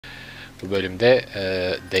Bu bölümde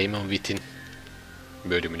Damon Witt'in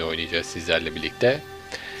bölümünü oynayacağız sizlerle birlikte.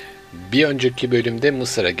 Bir önceki bölümde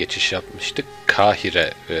Mısır'a geçiş yapmıştık.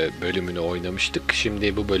 Kahire bölümünü oynamıştık.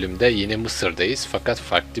 Şimdi bu bölümde yine Mısır'dayız fakat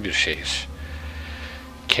farklı bir şehir.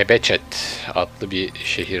 Kebeçet adlı bir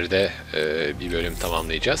şehirde bir bölüm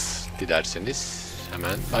tamamlayacağız. Dilerseniz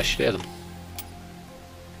hemen başlayalım.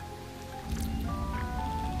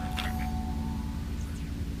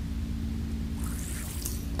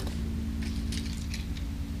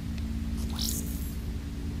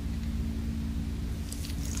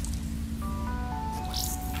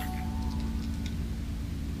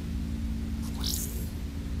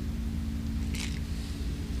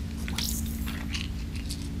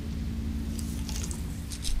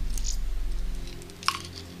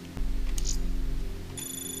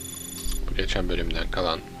 Geçen bölümden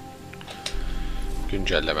kalan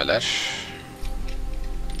güncellemeler.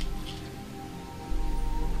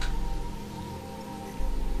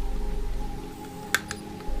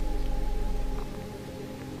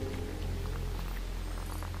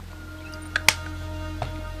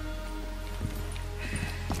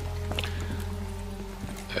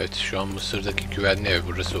 Evet, şu an Mısır'daki güvenli ev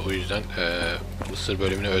burası. O yüzden Mısır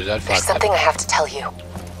bölümüne özel farklı.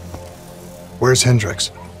 Where's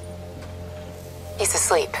Hendrix? He's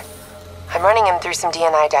asleep. I'm running him through some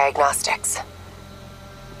DNA diagnostics.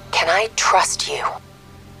 Can I trust you?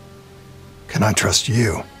 Can I trust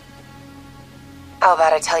you? How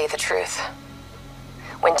about I tell you the truth?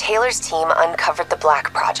 When Taylor's team uncovered the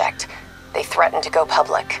Black Project, they threatened to go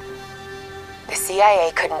public. The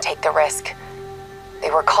CIA couldn't take the risk.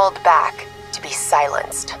 They were called back to be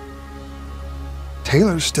silenced.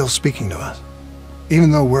 Taylor's still speaking to us,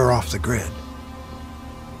 even though we're off the grid.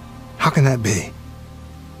 How can that be?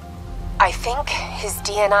 I think his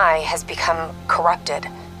DNA has become corrupted.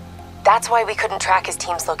 That's why we couldn't track his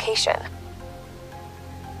team's location.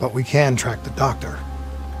 But we can track the doctor.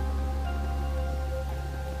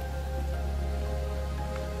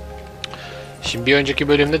 Şimdi bir önceki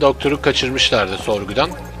bölümde doktoru kaçırmışlardı sorgudan.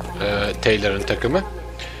 Taylor'ın takımı.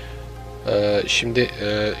 Şimdi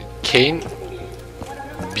Kane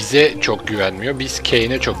bize çok güvenmiyor. Biz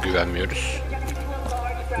Kane'e çok güvenmiyoruz.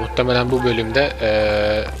 Muhtemelen bu bölümde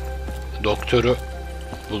doktoru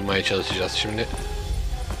bulmaya çalışacağız. Şimdi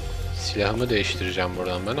silahımı değiştireceğim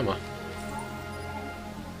buradan ben ama.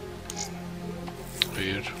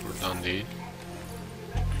 Hayır, buradan değil.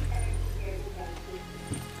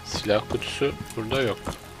 Silah kutusu burada yok.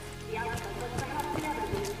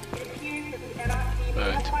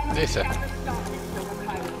 Evet, neyse.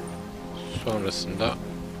 Sonrasında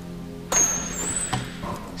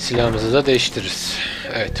silahımızı da değiştiririz.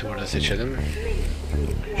 Evet, burada seçelim.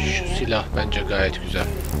 Şu silah bence gayet güzel.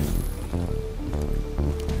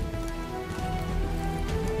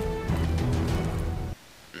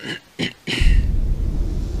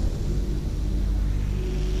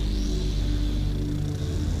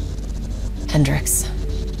 Hendrix.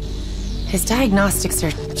 His diagnostics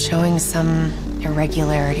are showing some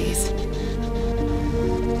irregularities.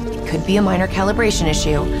 It could be a minor calibration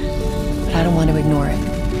issue, but I don't want to ignore it.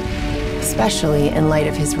 Especially in light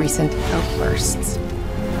of his recent outbursts.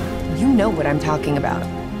 You know what I'm talking about.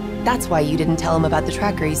 That's why you didn't tell him about the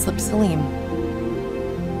tracker he slipped Salim.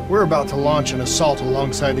 We're about to launch an assault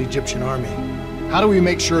alongside the Egyptian army. How do we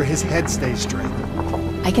make sure his head stays straight?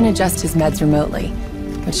 I can adjust his meds remotely,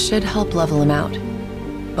 which should help level him out.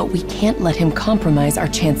 But we can't let him compromise our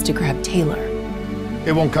chance to grab Taylor.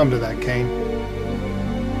 It won't come to that, Kane.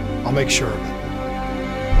 I'll make sure of it.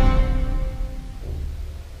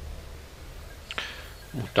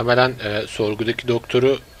 Muhtemelen sorgudaki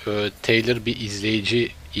doktoru Taylor bir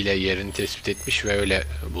izleyici ile yerini tespit etmiş ve öyle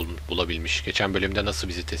bulabilmiş. Geçen bölümde nasıl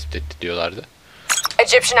bizi tespit etti diyorlardı.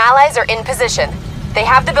 Egyptian allies are in position. They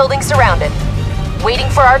have the building surrounded.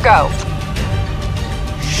 Waiting for our go.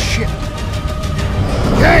 Shit.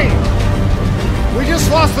 Kane! We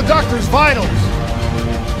just lost the doctor's vitals.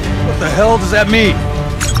 What the hell does that mean?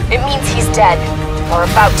 It means he's dead. Or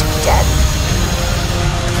about to be dead.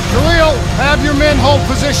 Khalil, have your men hold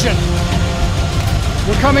position.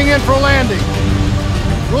 We're coming in for a landing.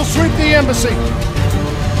 We'll sweep the embassy.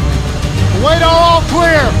 Wait all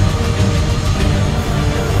clear.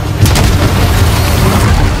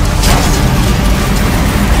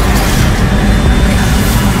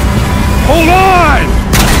 Hold on!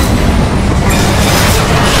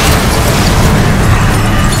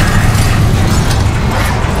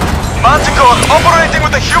 Manticore operating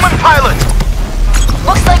with a human pilot!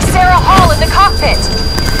 Looks like Sarah Hall in the cockpit!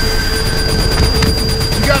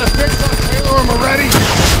 You got a fix on Taylor and Moretti?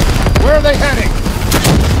 Where are they heading?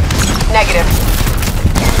 Negative.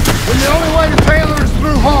 When the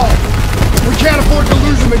We can't afford to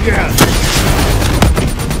lose him again.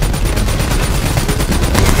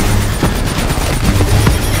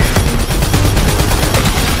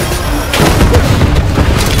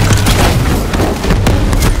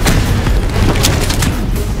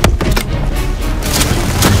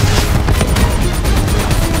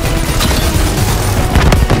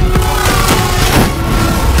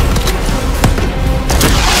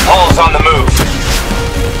 Paul's on the move.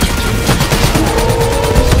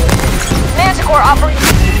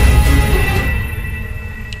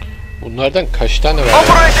 Bunlardan kaç tane var?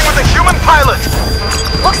 Operating with a human pilot.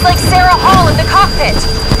 Looks like Sarah Hall in the cockpit.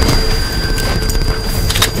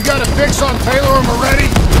 You got a fix on Taylor and Moretti?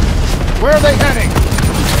 Where are they heading?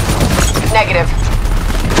 Negative.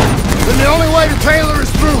 Then the only way to Taylor is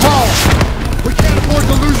through Hall. We can't afford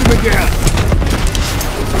to lose him again.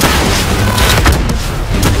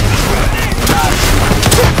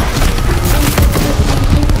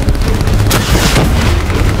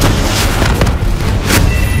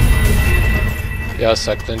 Ya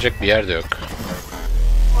saklanacak bir yer de yok.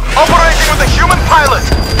 Operating with a human pilot.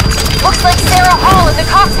 Looks like Sarah Hall in the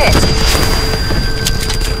cockpit.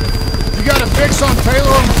 You got a fix on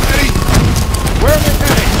Taylor and Moretti? Where are they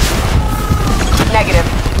heading? Negative.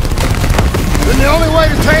 Then the only way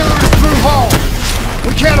to Taylor is through Hall.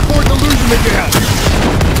 We can't afford to lose him again.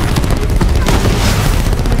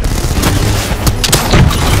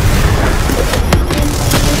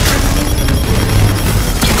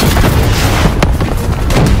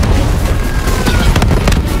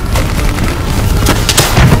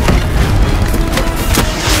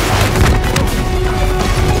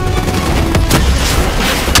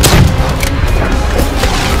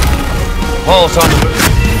 Paul's on the move.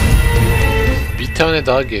 Bir tane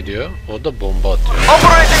daha geliyor. O da bomba atıyor.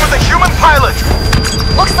 Operating with a human pilot.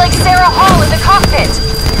 Looks like Sarah Hall in the cockpit.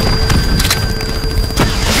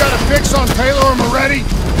 You got a fix on Taylor and Moretti?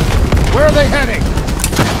 Where are they heading?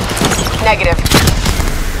 Negative.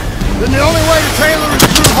 Then the only way to Taylor is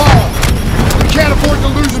through Hall. We can't afford to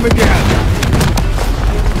lose him again.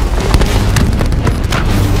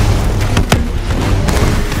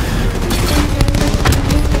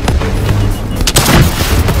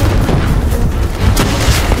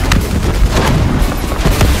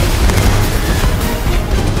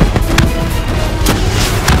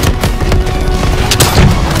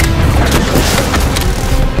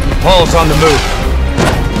 Paul's on the move.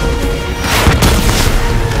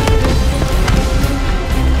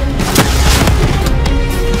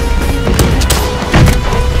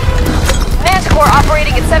 Manticore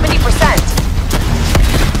operating at 70%.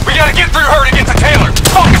 We gotta get through her to get to Taylor.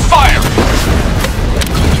 Focus fire.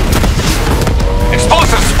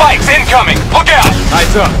 Explosive spikes incoming. Look out.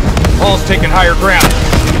 Eyes up. Paul's taking higher ground.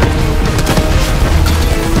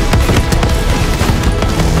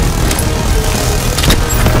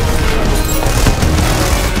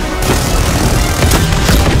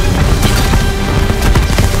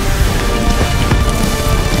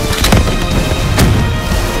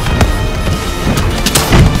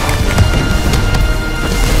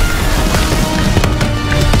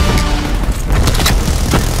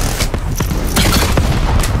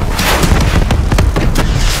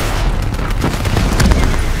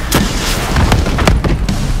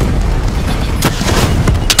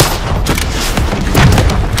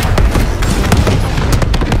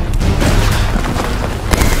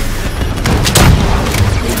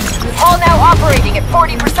 Hall now operating at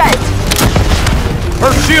 40%.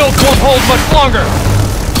 Her shields won't hold much longer.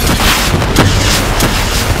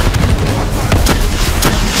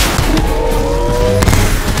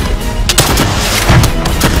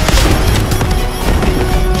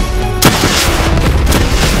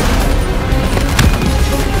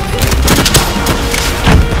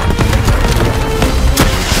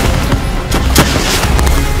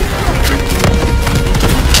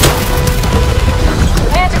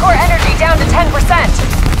 Manticore energy down to 10%.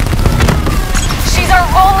 She's our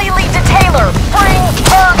only lead to Taylor. Bring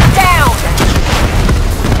her down.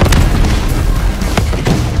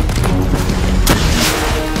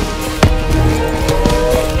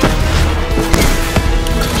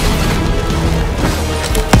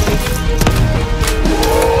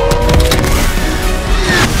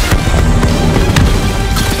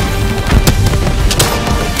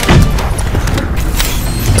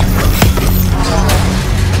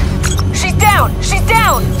 She's down. She's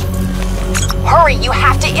down. Hurry, you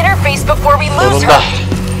have to interface before we lose Sonunda.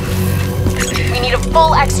 her. We need a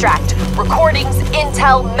full extract. Recordings,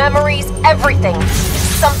 intel, memories, everything.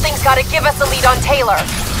 Something's gotta give us a lead on Taylor.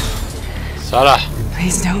 Sarah.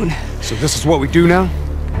 Please don't. So this is what we do now?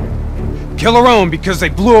 Kill our own because they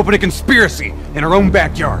blew open a conspiracy in our own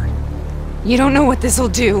backyard. You don't know what this'll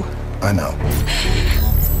do. I know.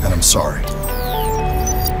 And I'm sorry.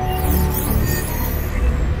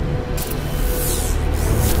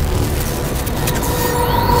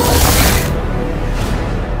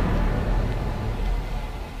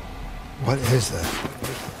 What is that?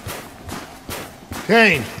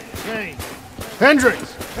 Kane!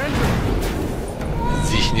 Hendricks!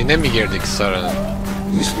 Zihnine mi girdik Sara'nın?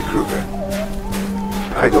 Mr. Kruger,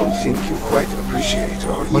 I don't think you quite appreciate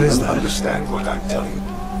or What is even that? understand what I'm telling you.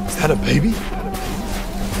 Is that a baby?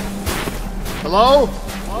 Hello?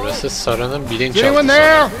 Burası Sara'nın bilinçaltı. Anyone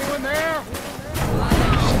there?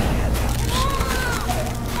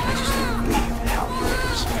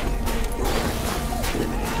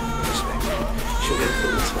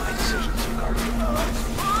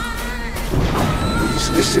 Please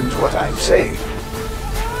listen to what I'm saying.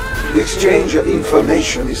 The exchange of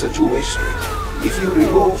information is a two-way street. If you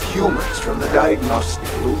remove humans from the diagnostic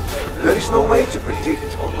loop, there is no way to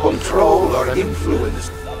predict or control or influence.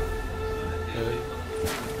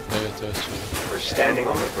 Evet. We're standing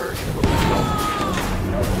on the verge of a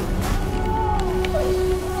result.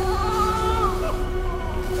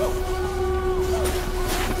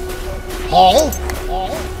 Paul?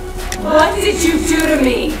 What did you do to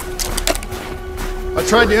me? I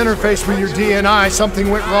tried to interface with your DNI. Something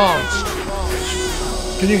went wrong.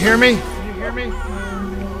 Can you hear me?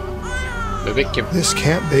 Bebek kim? This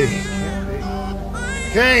can't be.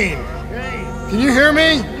 Kane! Can you hear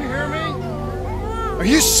me? Are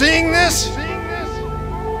you seeing this?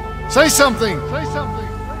 Say something!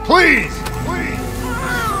 Please!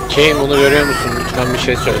 Kane, bunu görüyor musun? Lütfen bir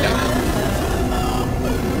şey söyle.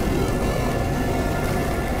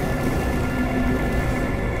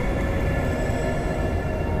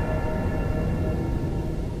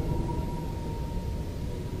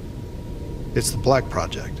 It's the Black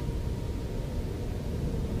Project.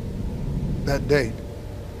 That date.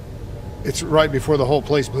 It's right before the whole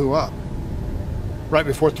place blew up. Right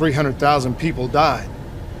before 300,000 people died.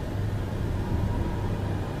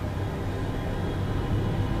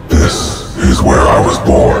 This is where I was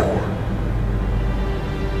born.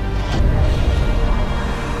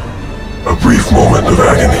 A brief moment of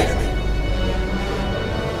agony.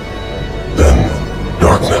 Then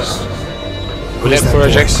darkness. Black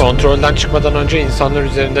Project kontrolden çıkmadan önce insanlar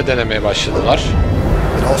üzerinde denemeye başladılar.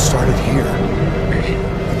 It all started here.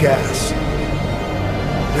 The gas.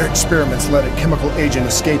 Their experiments let a chemical agent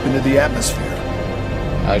escape into the atmosphere.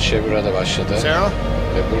 Her şey burada başladı. Sarah?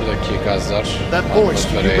 Ve buradaki gazlar That voice, do you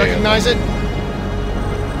atmosfere yayıldı. recognize it?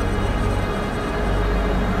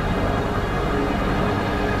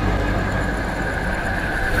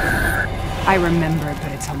 I remember,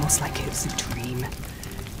 but it's almost like it was a dream.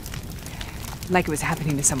 Like it was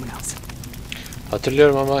happening to someone else.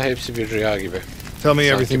 Hatırlıyorum ama hepsi bir rüya gibi. Tell me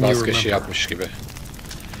Sanki everything you başka şey remember. yapmış gibi.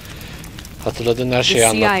 Hatırladığın her The şeyi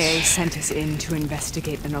anlat. CIA sent us in to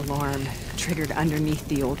investigate an alarm triggered underneath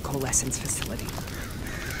the old coalescence facility.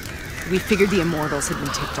 We figured the immortals had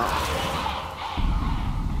been tipped off.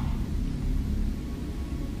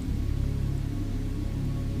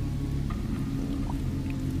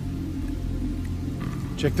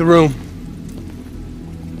 Check the room.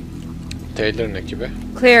 Taylor'ın ekibi.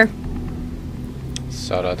 Clear.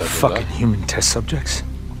 Sara da burada. Fucking human test subjects.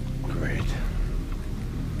 Great.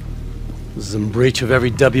 This is in breach of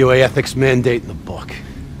every WA ethics mandate in the book.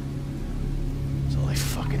 That's all I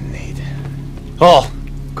fucking need. Oh,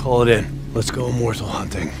 call it in. Let's go immortal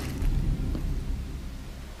hunting.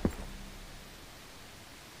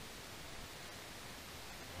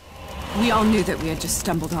 We all knew that we had just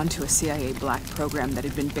stumbled onto a CIA black program that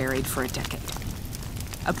had been buried for a decade.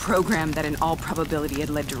 A program that in all probability had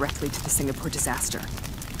led directly to the Singapore disaster.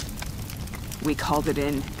 We called it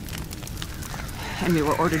in, and we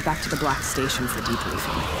were ordered back to the Black Station for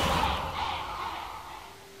debriefing.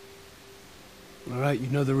 All right, you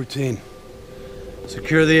know the routine.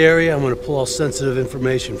 Secure the area. I'm gonna pull all sensitive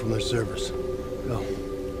information from their servers. Go.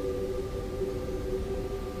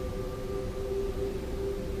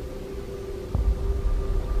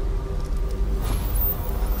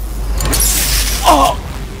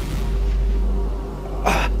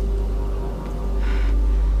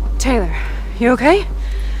 Taylor, you okay?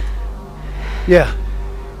 Yeah.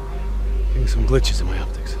 Getting some glitches in my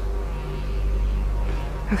optics.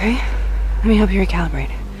 Okay, let me help you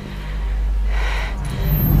recalibrate.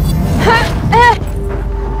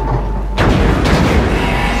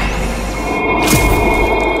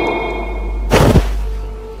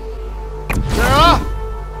 Sarah?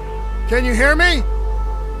 Can you hear me?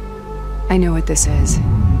 I know what this is.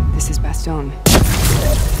 This is Baston.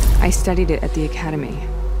 I studied it at the academy.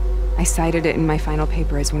 I cited it in my final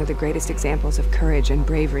paper as one of the greatest examples of courage and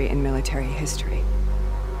bravery in military history.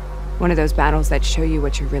 One of those battles that show you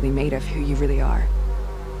what you're really made of, who you really are.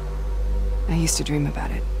 I used to dream about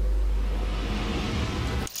it.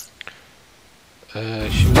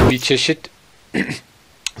 Şimdi bir çeşit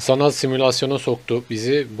sanal simülasyona soktu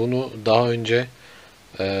bizi. Bunu daha önce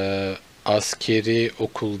askeri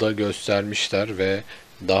okulda göstermişler ve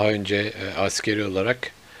daha önce askeri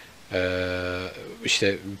olarak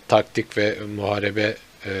işte taktik ve muharebe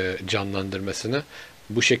canlandırmasını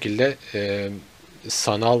bu şekilde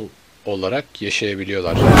sanal olarak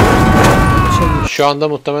yaşayabiliyorlar. Şu anda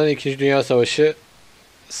muhtemelen 2. Dünya Savaşı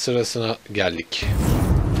sırasına geldik.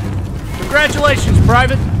 Congratulations,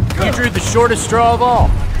 Private. You drew the shortest straw of all.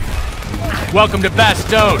 Welcome to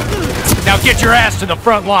Bastogne. Now get your ass to the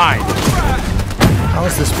front line. How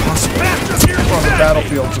is this possible? We're on the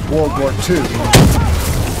battlefields of World War II.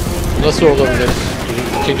 Nasıl olabilir?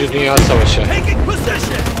 2. Dünya Savaşı.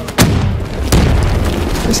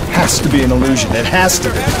 This has to be an illusion. It has to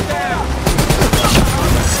be.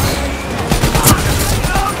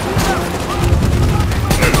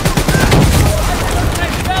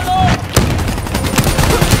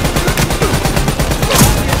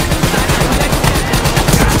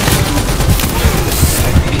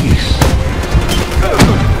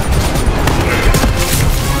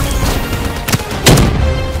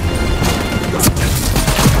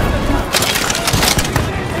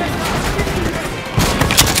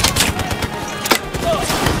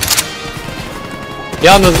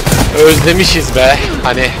 Yalnız özlemişiz be.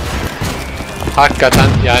 Hani hakikaten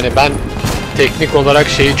yani ben teknik olarak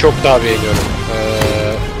şeyi çok daha beğeniyorum.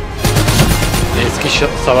 Eski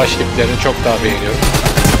savaş tiplerini çok daha beğeniyorum.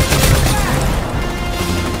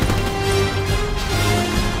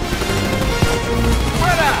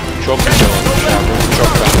 Çok güzel olmuş ya. Bunu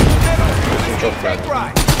çok beğendim. Bunu çok beğendim.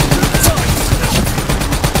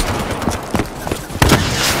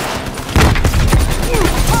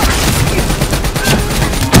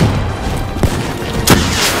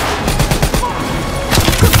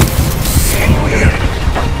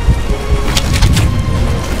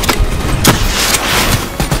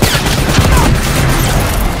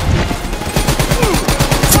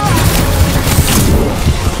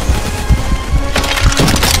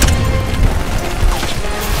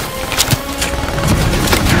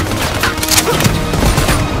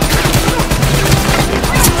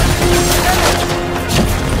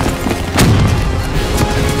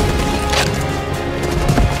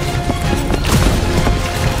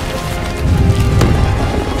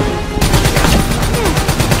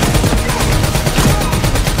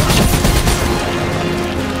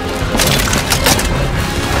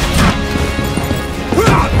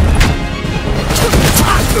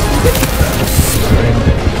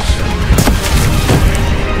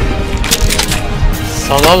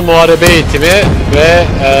 Sanal muharebe eğitimi ve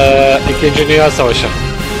 2. Dünya Savaşı.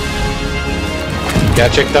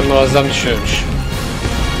 Gerçekten muazzam düşünülmüş.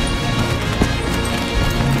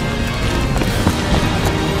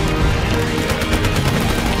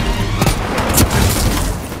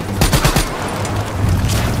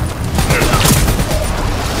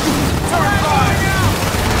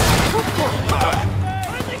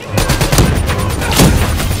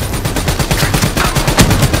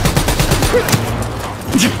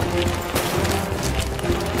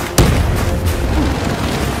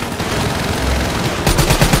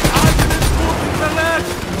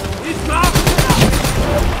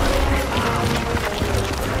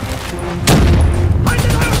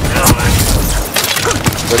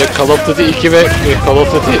 Böyle Call of Duty 2 ve Call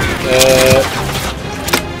of Duty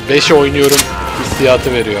 5'e oynuyorum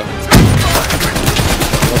hissiyatı veriyor.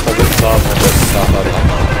 Ama tabii daha modern silahlardan.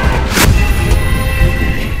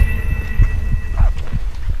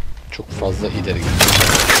 Çok fazla ileri gidiyor.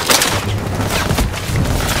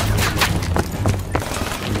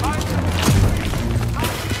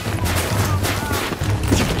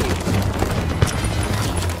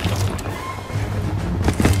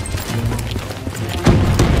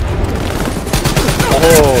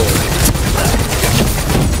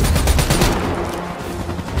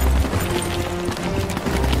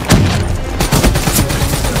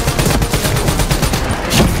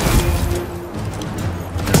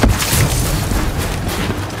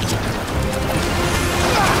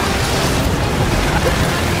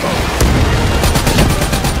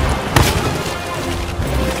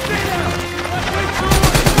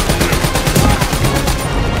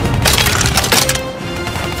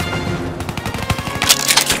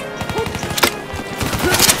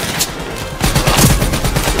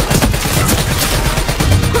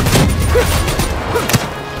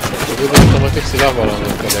 Burada bir otomatik silah var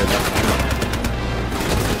anladığım kadarıyla. kadarıyla.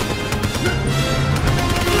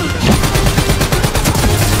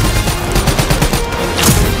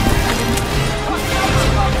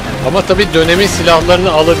 Ama tabii dönemin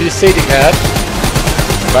silahlarını alabilseydik eğer,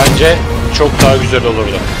 bence çok daha güzel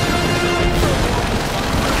olurdu.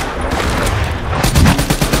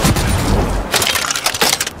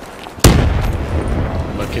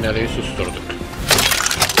 Makineyi susturduk.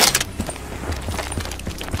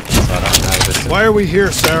 Sarah neredesin? Why are we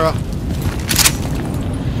here, Sarah?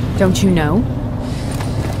 Don't you know?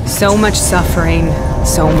 So much suffering,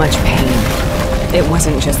 so much pain. It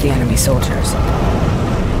wasn't just the enemy soldiers.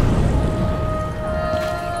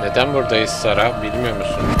 Neden buradayız Sarah? Bilmiyor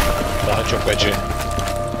musun? Daha çok acı.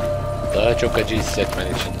 Daha çok acı hissetmen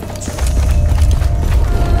için.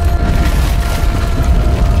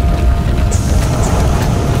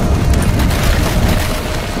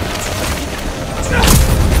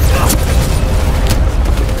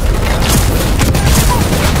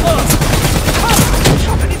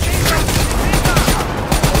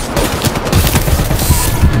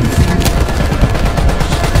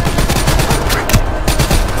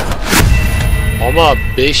 Ama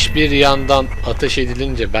 5-1 yandan ateş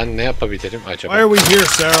edilince ben ne yapabilirim acaba? Why are we here,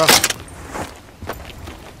 Sarah?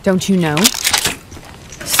 Don't you know?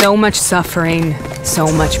 So much suffering, so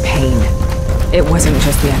much pain. It wasn't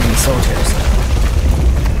just the enemy soldiers.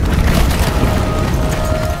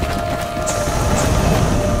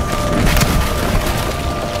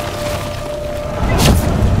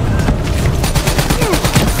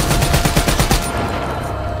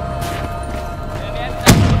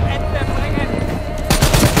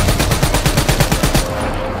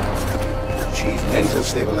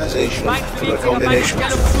 Stabilization through a combination of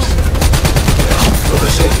tools. For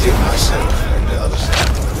the safety of myself and the other staff.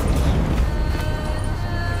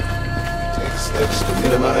 Take steps to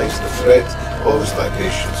minimize the threat posed by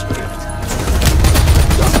patient script.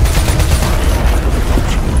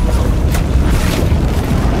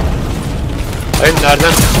 Hayır,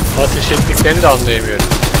 nereden ateş ettiklerini de anlayamıyorum.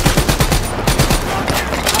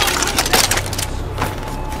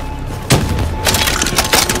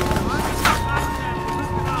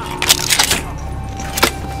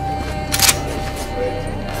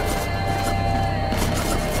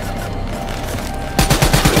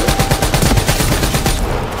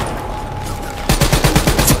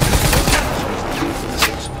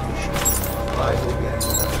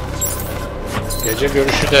 Gece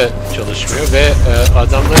görüşü de çalışmıyor ve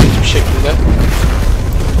adamları hiçbir şekilde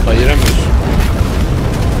ayıramıyorsun.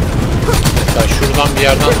 Mesela şuradan bir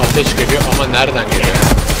yerden ateş geliyor ama nereden geliyor?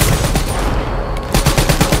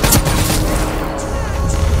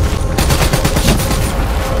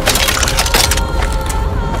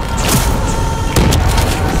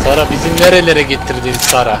 Sara, bizi nerelere getirdin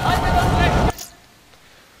Sara?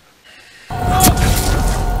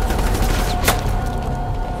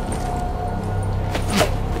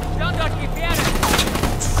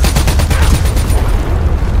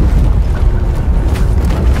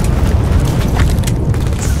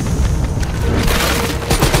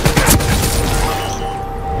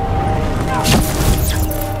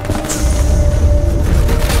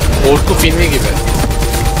 Korku filmi gibi.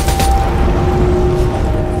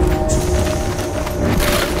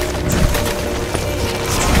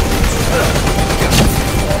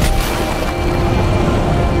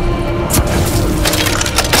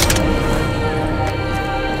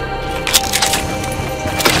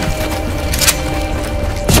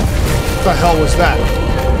 What the hell was that?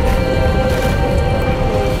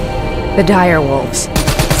 The dire wolves.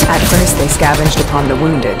 At first they scavenged upon the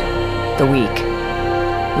wounded, the weak.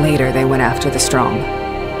 Later they went after the strong.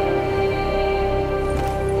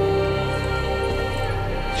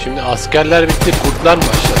 Şimdi askerler bitti, kurtlar mı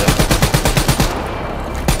başladı?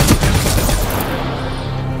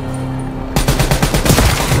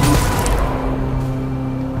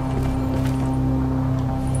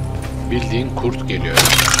 Bildiğin kurt geliyor.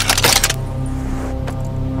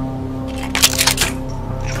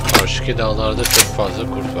 Şu karşıki dağlarda çok fazla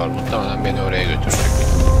kurt var. Muhtemelen beni oraya götürecek.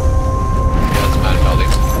 Biraz mermi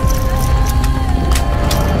alayım.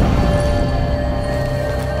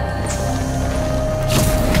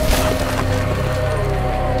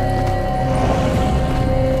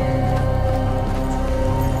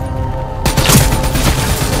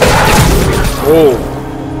 Oo.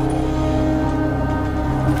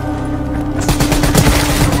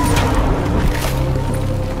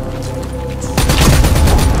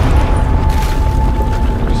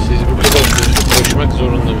 Siz bu kadar hızlı koşmak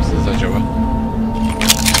zorunda mısınız acaba?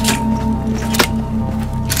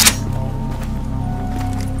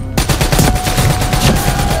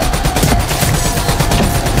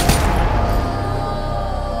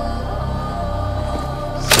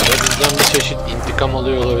 çeşit intikam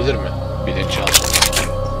alıyor olabilir mi? Bilinçaltı.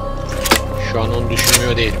 Şu an onu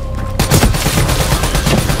düşünmüyor değilim.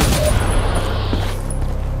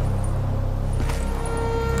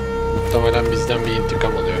 Muhtemelen bizden bir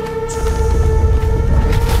intikam alıyor.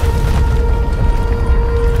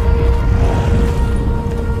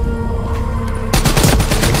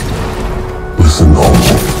 Listen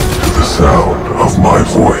only to the sound of my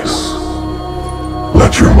voice.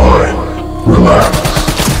 Let your mind relax.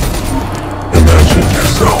 Imagine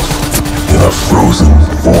yourself in a frozen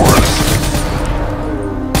forest.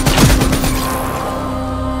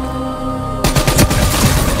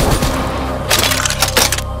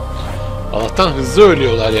 Allah'tan hızlı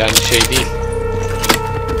ölüyorlar yani şey değil.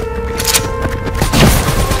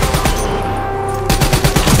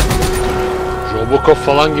 Robocop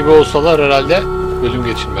falan gibi olsalar herhalde bölüm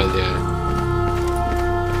geçilmezdi yani.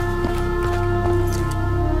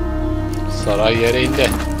 Saray yere indi.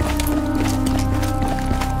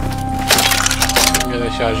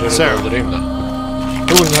 Yine şarjörü doldurayım da.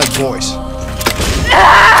 Who was that voice?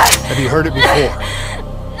 Have you heard it before?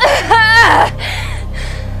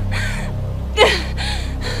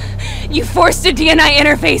 You forced a DNI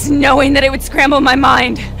interface knowing that it would scramble my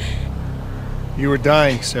mind. You were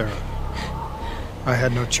dying, Sarah. I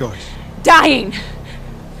had no choice. Dying!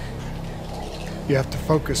 You have to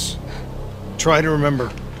focus. Try to remember.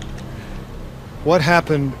 What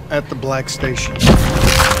happened at the Black Station?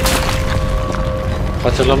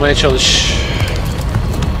 Hatırlamaya çalış.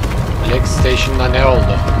 Black Station'da ne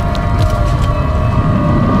oldu?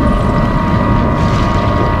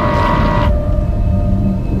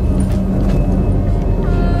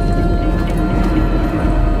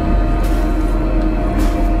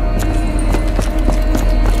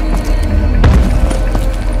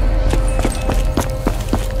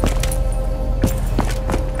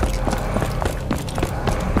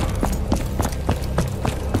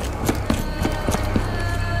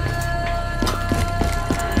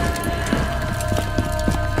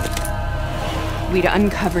 We'd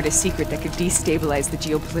uncovered a secret that could destabilize the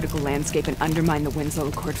geopolitical landscape and undermine the Winslow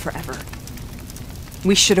Accord forever.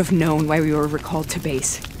 We should have known why we were recalled to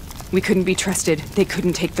base. We couldn't be trusted. They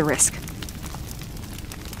couldn't take the risk.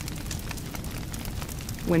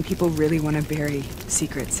 When people really want to bury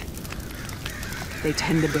secrets, they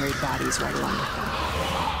tend to bury bodies right along with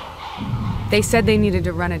them. They said they needed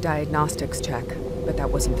to run a diagnostics check, but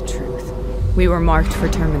that wasn't the truth. We were marked for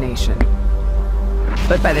termination.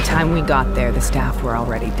 But by the time we got there, the staff were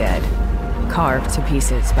already dead. Carved to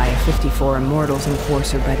pieces by a 54 Immortals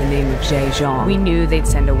enforcer by the name of Jay Zhang. We knew they'd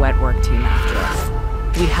send a wet work team after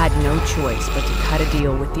us. We had no choice but to cut a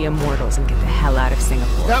deal with the Immortals and get the hell out of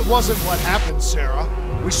Singapore. That wasn't what happened, Sarah.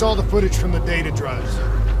 We saw the footage from the data drives.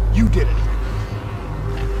 You did it.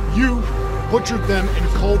 You butchered them in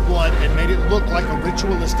cold blood and made it look like a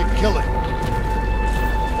ritualistic killing.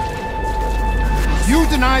 You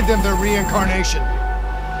denied them their reincarnation.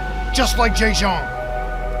 Just like Jay Zhang.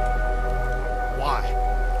 Why?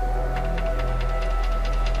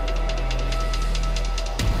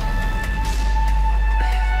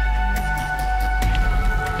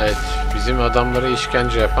 Evet, bizim adamlara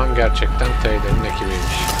işkence yapan gerçekten Taylor'ın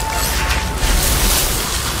ekibiymiş.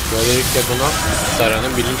 Böylelikle bunu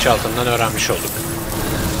Sarah'nın bilinçaltından öğrenmiş olduk.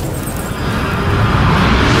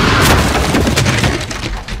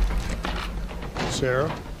 Sarah?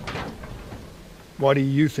 Why do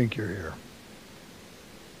you think you're here?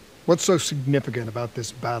 What's so significant about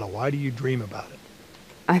this battle? Why do you dream about it?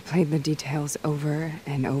 I played the details over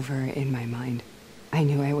and over in my mind. I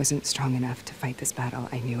knew I wasn't strong enough to fight this battle.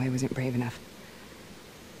 I knew I wasn't brave enough.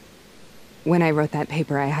 When I wrote that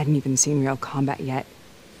paper, I hadn't even seen real combat yet.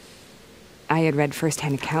 I had read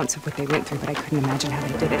first-hand accounts of what they went through, but I couldn't imagine how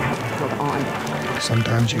they did it, how they held on.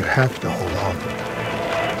 Sometimes you have to hold on.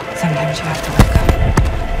 Sometimes you have to let go.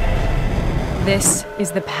 This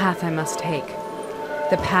is the path I must take.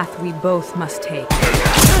 The path we both must take.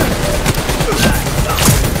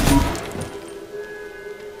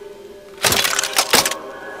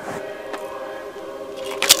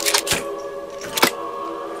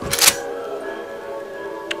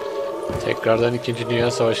 Tekrardan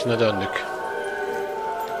 2.Dünya Savaşına döndük.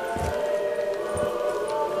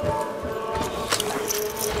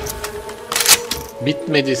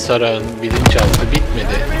 Bitmedi Sarah'ın bilinçaltı,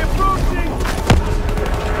 bitmedi.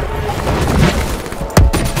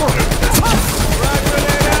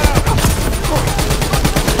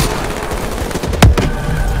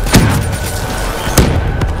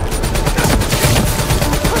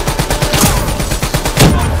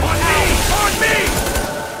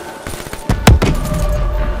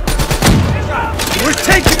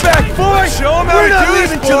 Take it back, boys! Show know how to do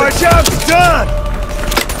this, boy. Our job's done.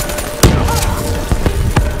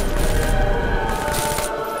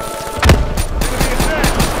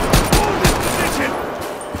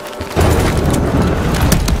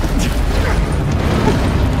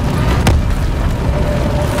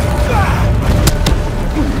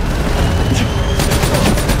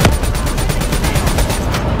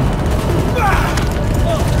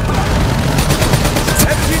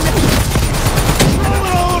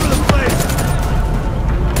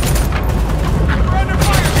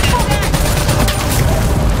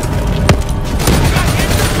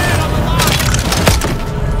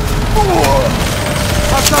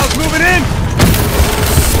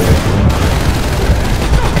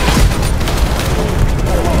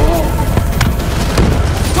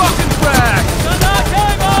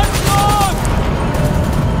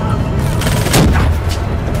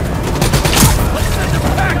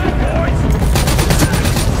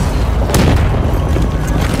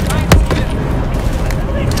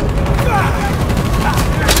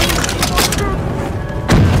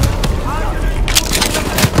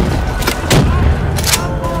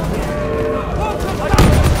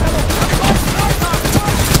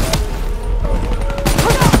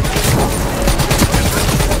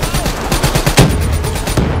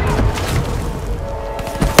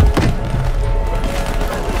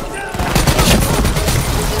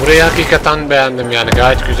 Burayı hakikaten beğendim, yani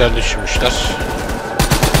gayet güzel düşünmüşler.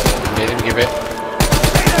 Benim gibi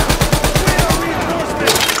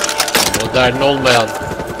modern olmayan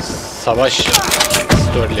savaş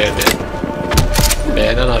storylerini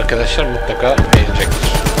beğenen arkadaşlar mutlaka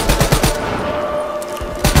beğenecektir.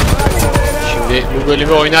 Şimdi bu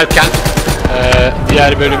bölümü oynarken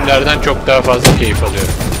diğer bölümlerden çok daha fazla keyif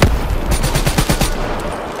alıyorum.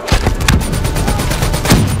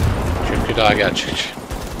 Çünkü daha gerçekçi.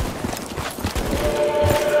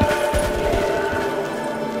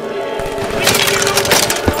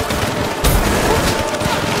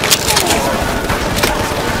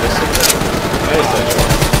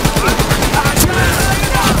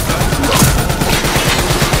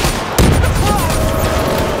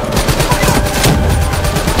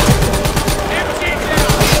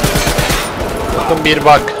 Bir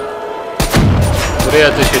bak. Buraya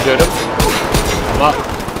ateş ediyorum. Ama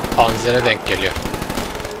panzere denk geliyor.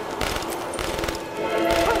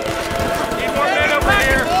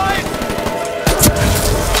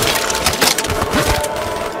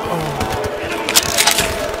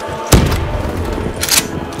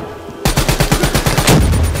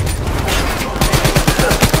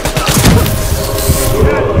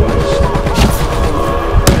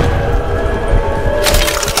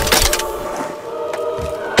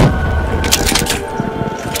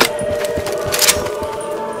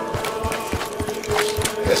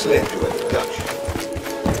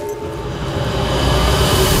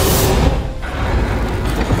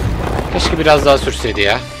 Keşke biraz daha sürseydi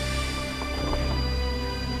ya.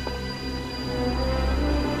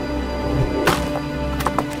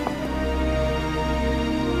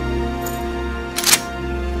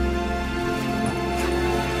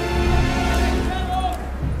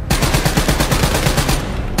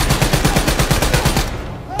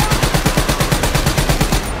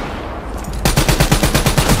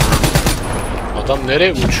 Adam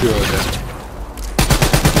nereye uçuyor öyle?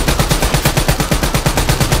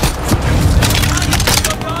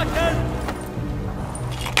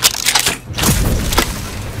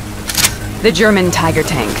 The German Tiger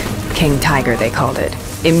tank, King Tiger they called it,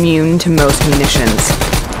 immune to most munitions.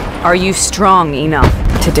 Are you strong enough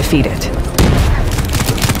to defeat it?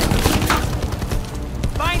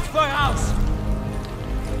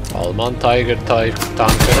 Alman Tiger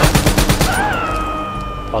tankını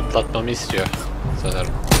patlatmamı istiyor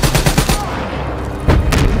sanırım.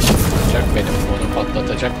 Benim onu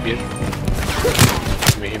patlatacak bir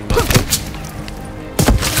mühimmatım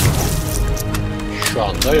şu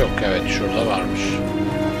anda yok. Evet, şurada varmış.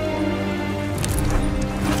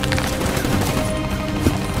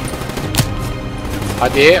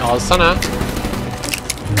 Hadi alsana.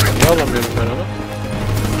 Niye alamıyorum ben onu?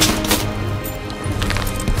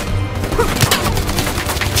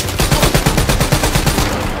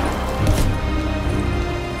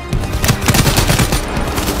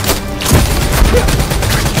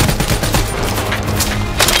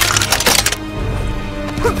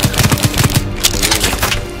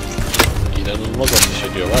 İnanılmaz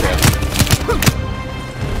ateş ediyor var ya.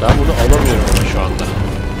 Ben bunu alamıyorum ama şu anda.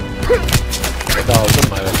 Ya da aldım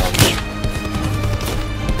mı? Evet, almışım.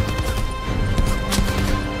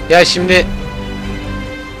 Ya şimdi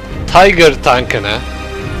Tiger tankını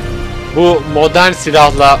bu modern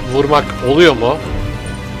silahla vurmak oluyor mu?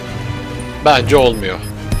 Bence olmuyor.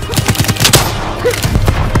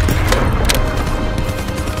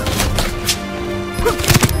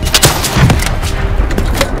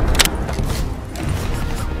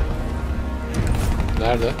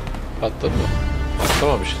 Nerede? Patladı mı?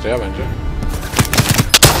 Patlamamıştı ya bence.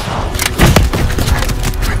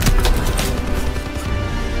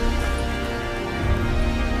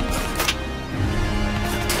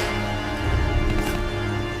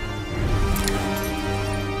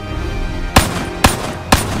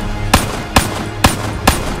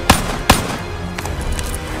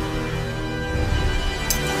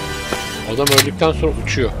 Adam öldükten sonra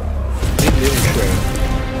uçuyor. Bildiğin uçuyor yani.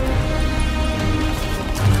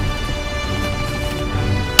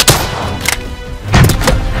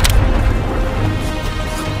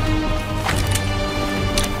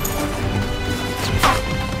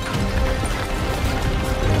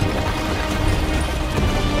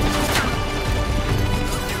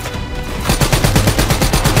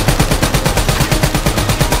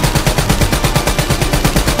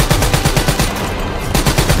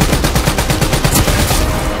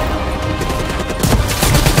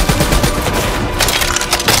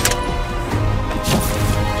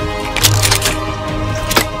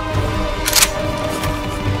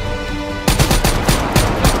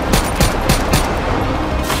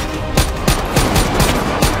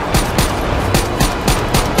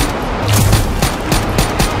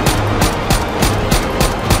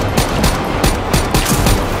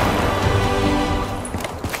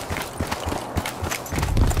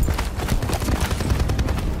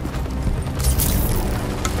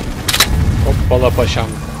 Hoppala paşam.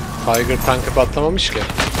 Tiger tankı patlamamış ki.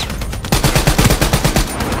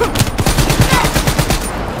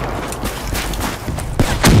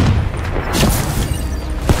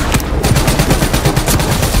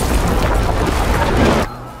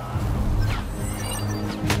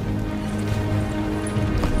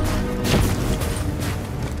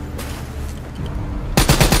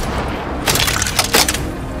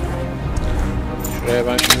 Şuraya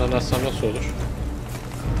ben şundan atsam nasıl olur?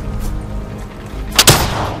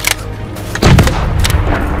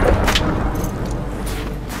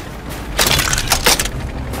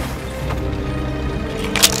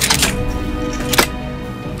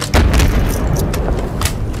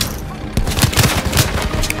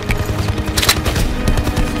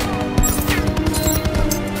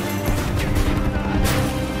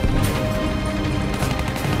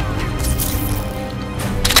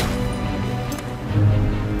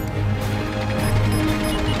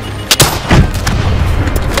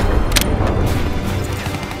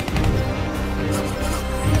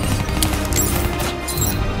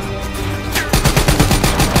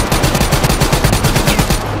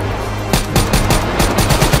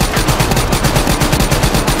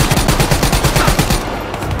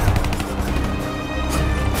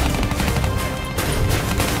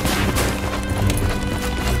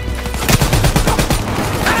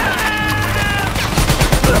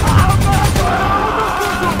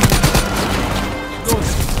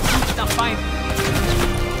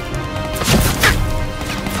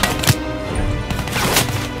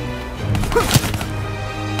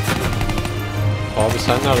 Abi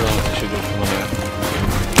sen nereden ateş ediyorsun bana ya?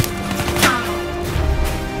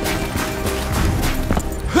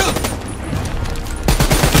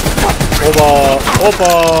 Oba!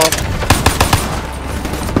 Oba!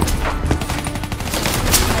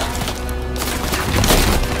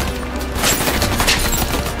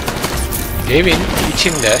 Evin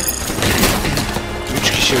içinde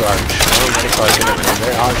 3 kişi varmış. Onları fark edemedim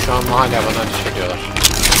ve şu an hala bana ateş ediyorlar.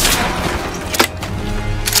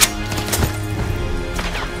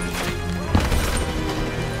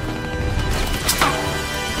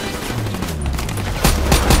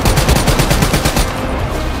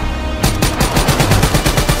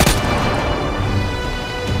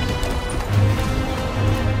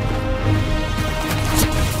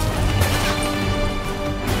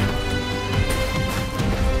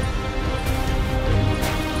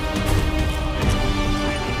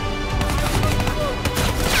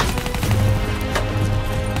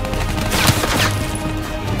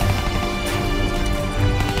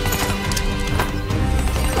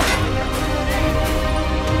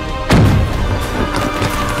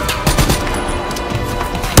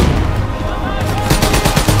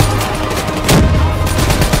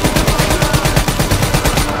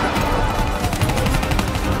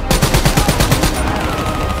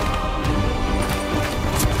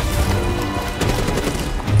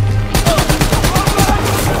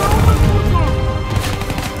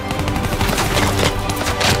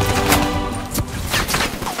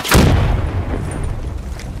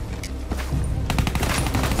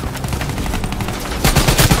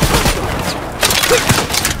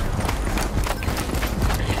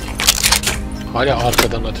 Hala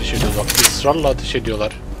arkadan ateş ediyorlar. Israrla ateş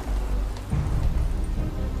ediyorlar.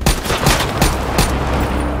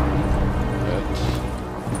 Evet.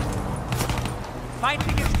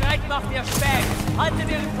 Feindliche Streitmacht erspäht. Haltet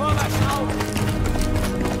ihren Vorwärts auf!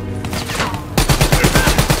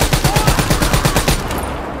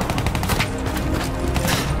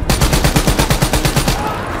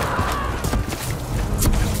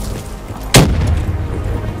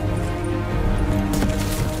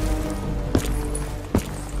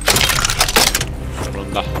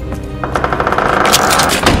 Sonunda.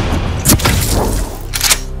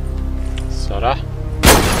 Sara.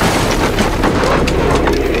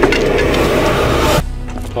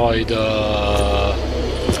 Hayda.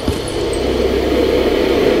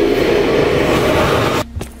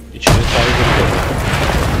 İçine saygı.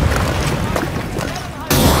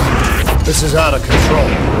 This is out of control.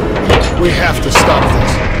 We have to stop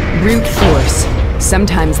this. Brute force.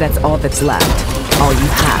 Sometimes that's all that's left. All you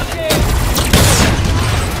have.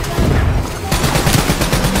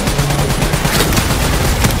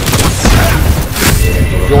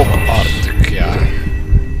 Yok artık ya.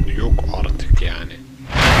 Yok artık yani.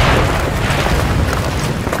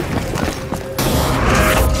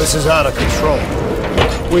 This is out of control.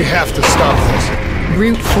 We have to stop this.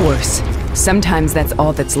 Brute force. Sometimes that's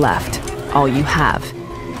all that's left. All you have.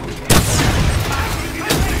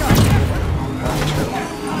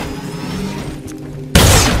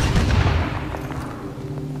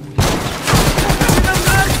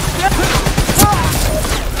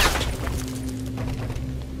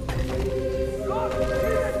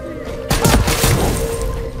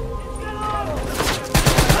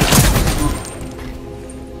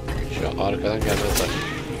 Şu arkadan gelmezler.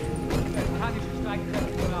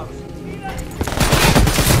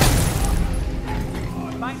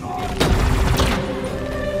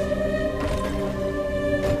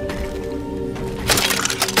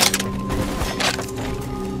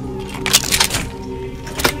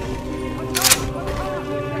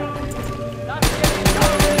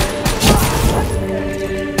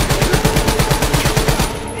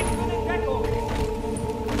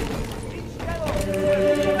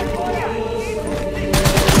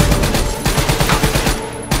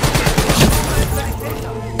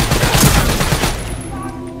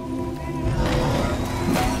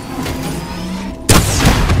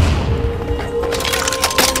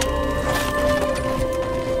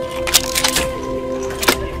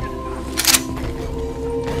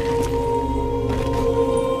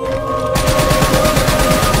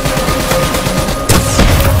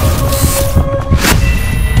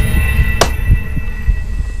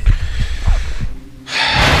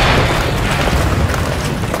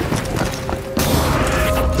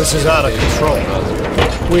 This is out of control.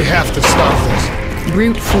 We have to stop this.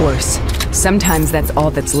 Brute force. Sometimes that's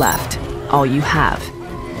all that's left. All you have.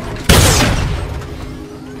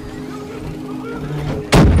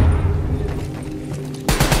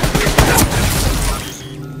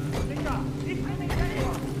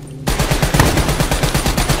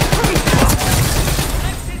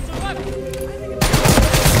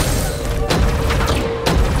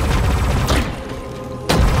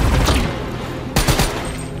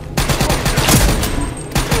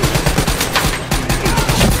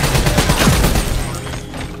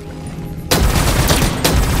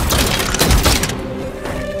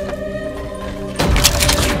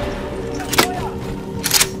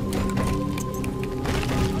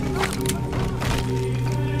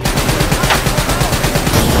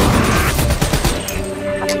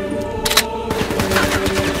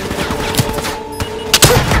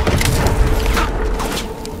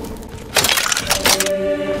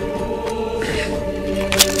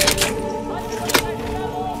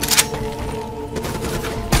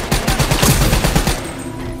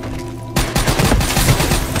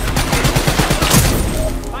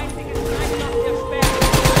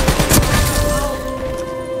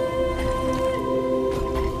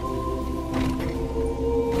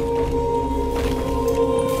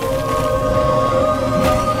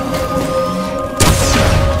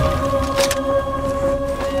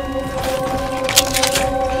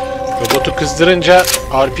 Robotu kızdırınca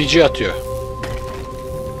RPG atıyor.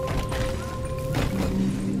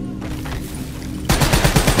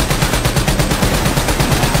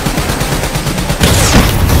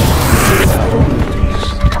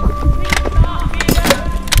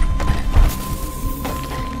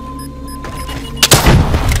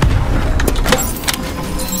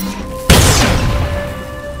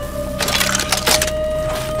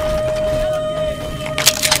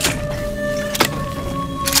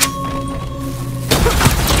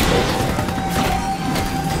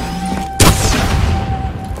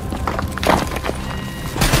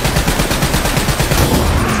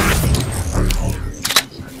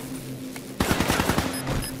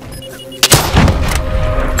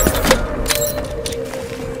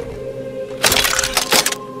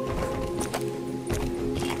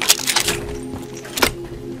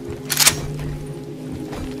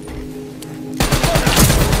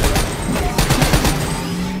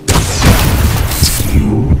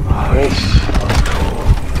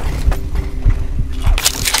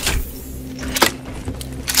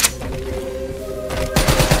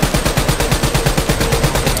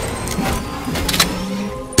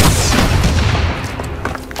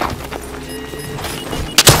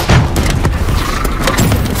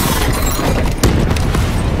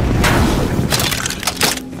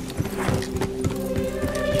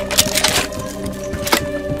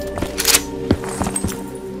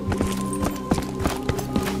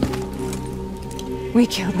 We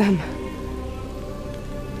killed them.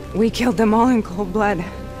 We killed them all in cold blood.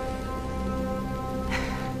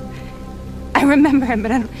 I remember it,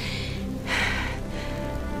 but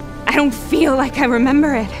I don't feel like I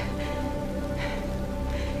remember it.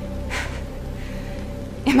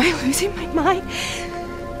 Am I losing my mind?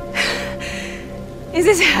 Is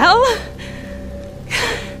this hell?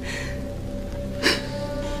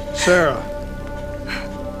 Sarah,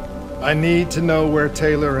 I need to know where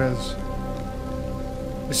Taylor is.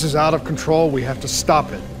 This is out of control. We have to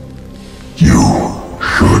stop it. You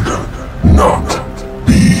should not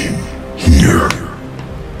be here.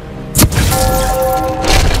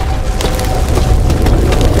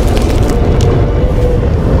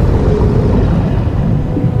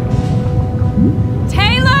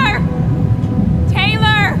 Taylor!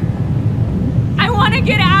 Taylor! I want to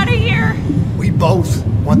get out of here! We both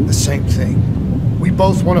want the same thing. We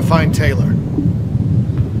both want to find Taylor.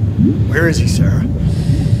 Where is he, Sarah?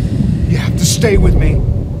 You have to stay with me.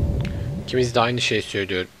 İkimiz de aynı şeyi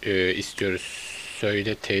istiyoruz.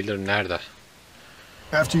 Söyle, Taylor nerede?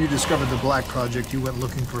 After you discovered the Black Project, you went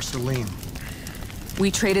looking for Salim.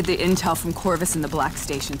 We traded the intel from Corvus and the Black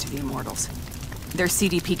Station to the Immortals. Their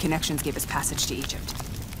CDP connections gave us passage to Egypt.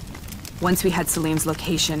 Once we had Salim's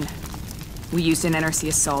location, we used an NRC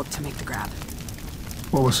assault to make the grab.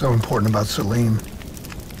 What was so important about Salim?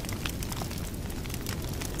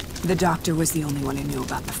 The doctor was the only one who knew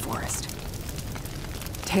about the forest.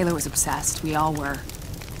 Taylor was obsessed. We all were.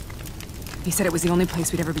 He said it was the only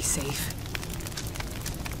place we'd ever be safe.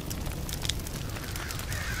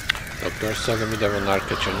 Doktor Salim'i de bunlar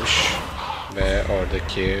kaçırmış ve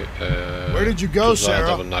oradaki Where did you go, tuzağı da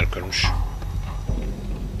Sarah? bunlar kurmuş.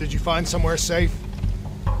 Did you find somewhere safe?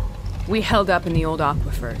 We held up in the old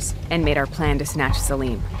aquifers and made our plan to snatch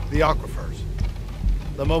Salim. The aquifers.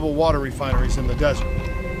 The mobile water refineries in the desert.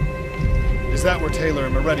 Is that where Taylor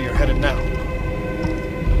and Moretti are headed now?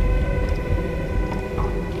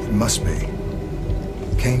 It must be.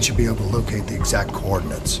 Kane should be able to locate the exact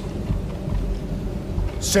coordinates.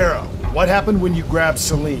 Sarah, what happened when you grabbed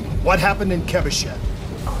Salim? What happened in Kebishet?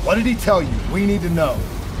 What did he tell you? We need to know.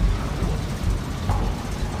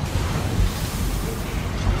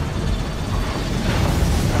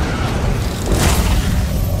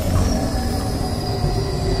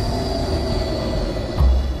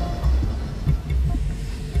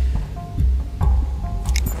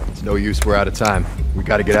 No use, we're out of time. We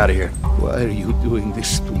gotta get out of here. Why are you doing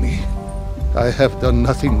this to me? I have done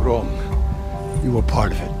nothing wrong. You were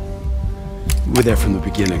part of it. You were there from the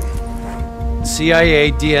beginning.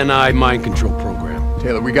 CIA, DNI, mind control program.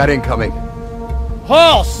 Taylor, we got incoming.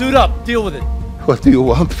 Hall, suit up! Deal with it! What do you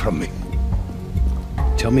want from me?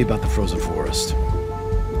 Tell me about the frozen forest.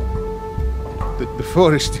 The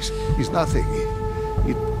forest is nothing.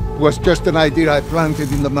 It was just an idea I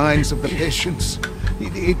planted in the minds of the patients.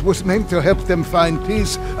 It was meant to help them find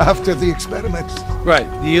peace after the experiments. Right,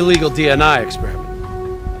 the illegal DNI experiment.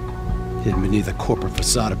 Hidden beneath a corporate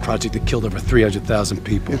facade, a project that killed over 300,000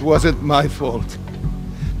 people. It wasn't my fault.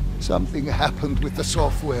 Something happened with the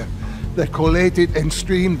software that collated and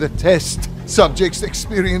streamed the test subjects'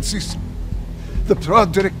 experiences. The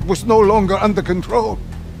project was no longer under control.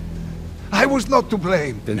 I was not to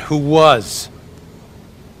blame. Then who was?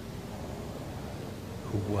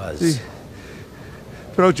 Who was? The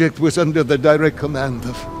project was under the direct command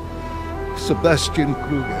of Sebastian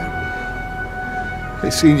Kruger,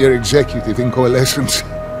 a senior executive in Coalescence.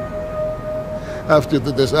 After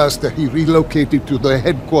the disaster, he relocated to the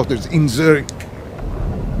headquarters in Zurich.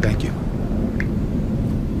 Thank you.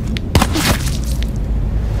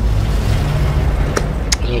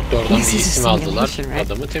 Doktordan bir isim aldılar,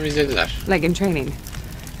 adamı temizlediler. Like in training.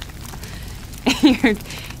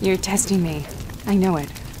 You're testing me. I know it.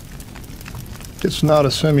 It's not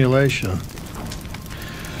a simulation.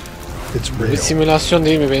 It's Bu bir real. simülasyon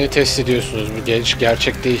değil mi? Beni test ediyorsunuz. Bu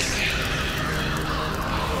gerçek değil.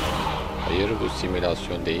 Hayır, bu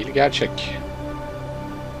simülasyon değil, gerçek.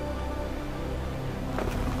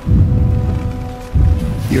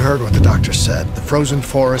 You heard what the doctor said. The frozen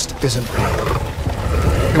forest isn't real.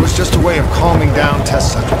 It was just a way of calming down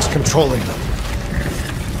test subjects, controlling them.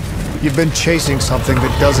 You've been chasing something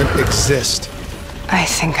that doesn't exist. I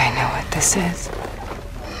think I know what this is.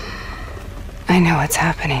 I know what's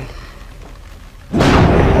happening.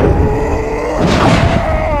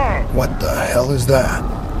 What the hell is that?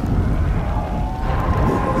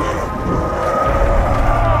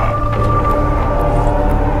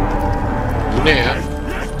 Bu ne ya?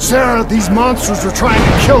 Sarah, these monsters are trying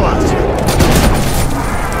to kill us!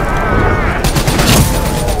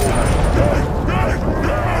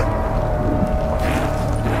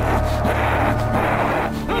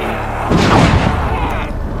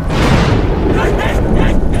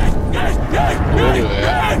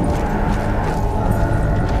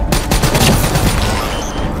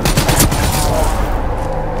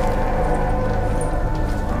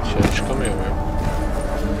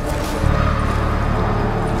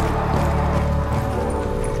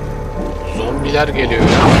 kimler geliyor ya?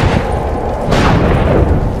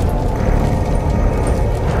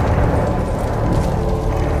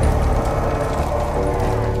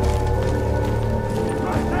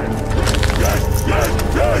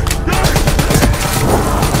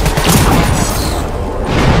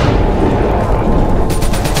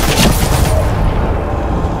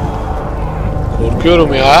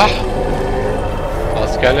 Korkuyorum ya.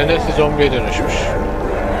 Askerlerin hepsi zombiye dönüşmüş.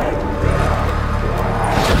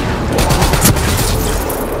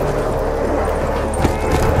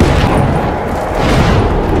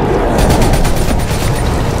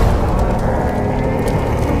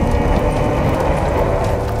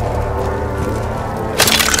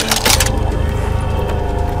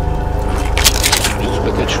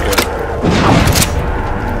 Üst çıkıyor.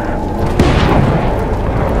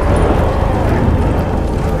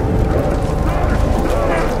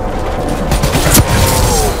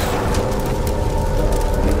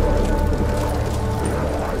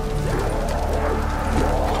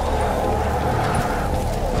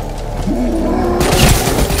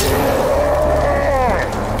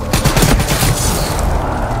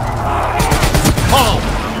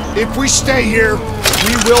 If we stay here,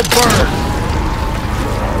 we will burn.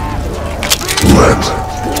 Let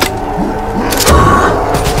her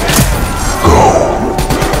go.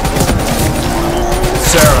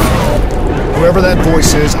 Sarah, whoever that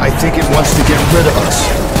voice is, I think it wants to get rid of us.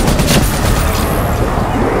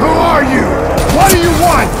 Who are you? What do you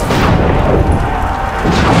want?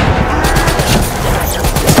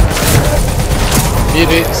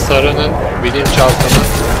 Biri Sara'nın bilinçaltını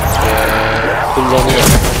kullanıyor.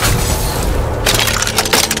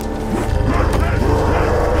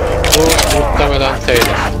 Bu muhtemelen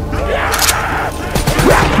Taylor.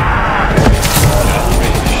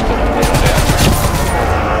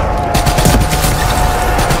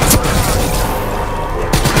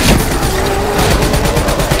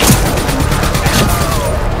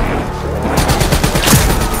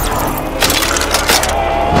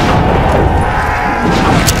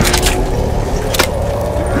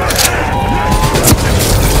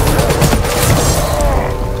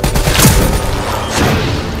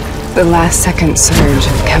 The last-second surge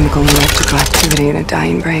of chemical and electrical activity in a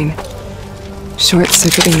dying brain.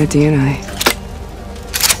 Short-circuiting the DNA.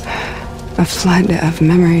 A flood of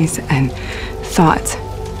memories and thoughts.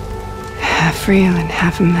 Half real and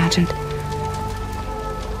half imagined.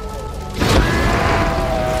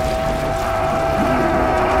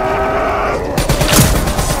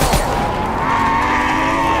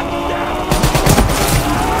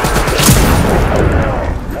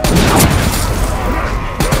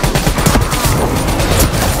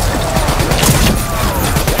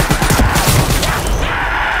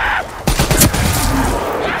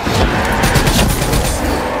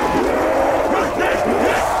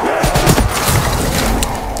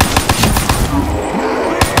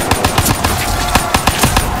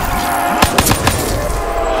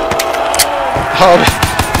 Abi.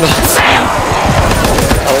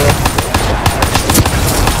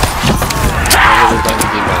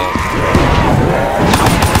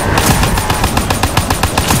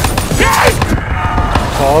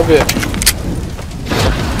 Abi.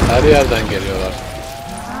 Her yerden geliyorlar.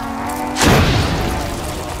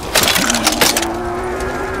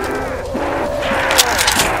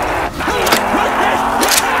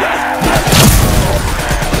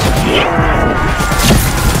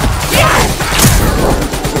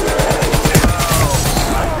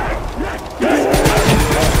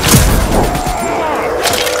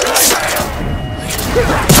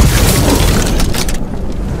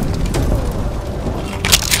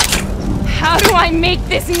 How do I make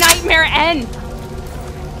this nightmare end?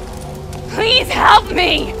 Please help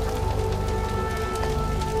me!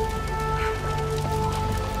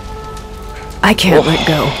 I can't let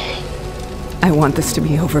go. I want this to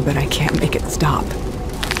be over, but I can't make it stop.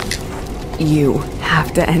 You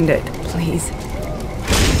have to end it, please.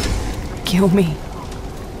 Kill me.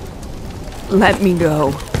 Let me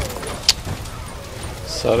go.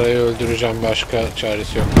 Sara'yı öldüreceğim, başka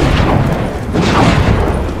çaresi yok.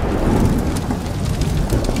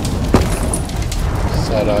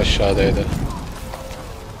 Sara aşağıdaydı.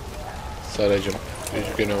 Saracığım,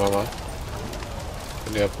 üzgünüm ama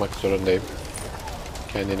bunu yapmak zorundayım.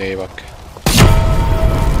 Kendine iyi bak.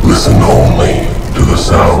 Listen only to the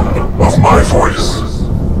sound of my voice.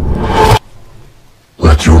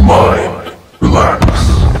 Let your mind relax.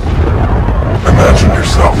 Imagine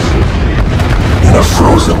yourself in a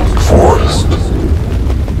frozen forest.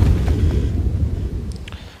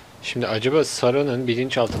 Şimdi acaba Sara'nın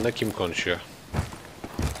bilinçaltında kim konuşuyor?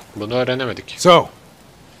 Bunu öğrenemedik. So,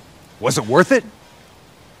 was it worth it?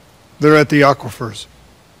 They're at the aquifers.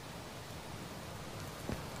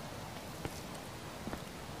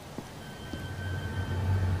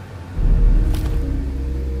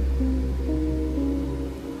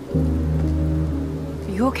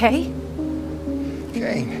 Are you okay?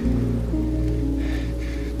 Kane.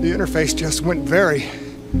 The interface just went very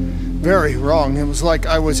wrong. It was like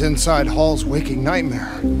I was inside Hall's waking nightmare.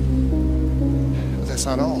 But that's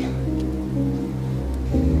not all.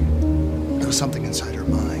 There was something inside her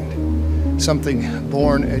mind. Something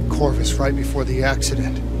born at Corvus right before the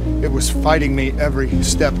accident. It was fighting me every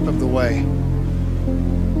step of the way.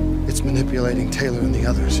 It's manipulating Taylor and the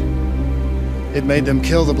others. It made them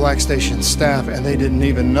kill the Black Station staff, and they didn't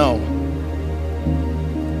even know.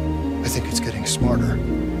 I think it's getting smarter.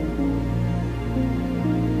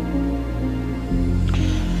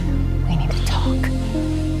 We need to talk.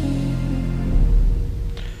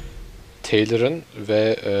 Taylor'ın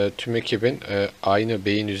ve tüm ekibin aynı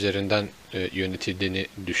beyin üzerinden yönetildiğini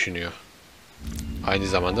düşünüyor. Aynı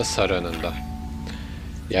zamanda Sarah'nın da.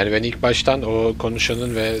 Yani ben ilk baştan o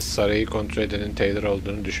konuşanın ve Sarah'ı kontrol edenin Taylor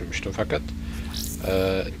olduğunu düşünmüştüm, fakat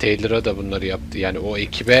Taylor'a da bunları yaptı. Yani o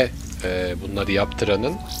ekibe bunları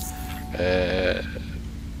yaptıranın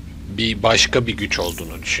bir başka bir güç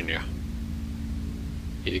olduğunu düşünüyor.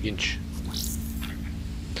 İlginç.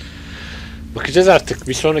 Bakacağız artık.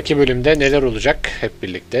 Bir sonraki bölümde neler olacak hep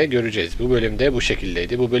birlikte göreceğiz. Bu bölümde bu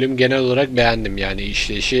şekildeydi. Bu bölüm genel olarak beğendim. Yani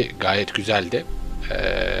işleyişi gayet güzeldi.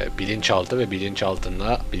 Bilinçaltı ve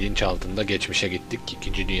bilinçaltında geçmişe gittik.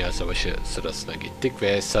 2. Dünya Savaşı sırasına gittik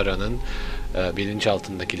ve Sarah'nın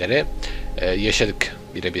bilinçaltındakilere yaşadık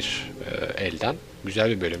birebir elden. Güzel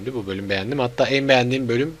bir bölümdü. Bu bölüm beğendim. Hatta en beğendiğim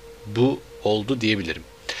bölüm bu oldu diyebilirim.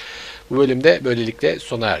 Bu bölümde böylelikle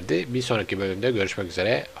sona erdi. Bir sonraki bölümde görüşmek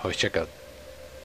üzere. Hoşça kalın.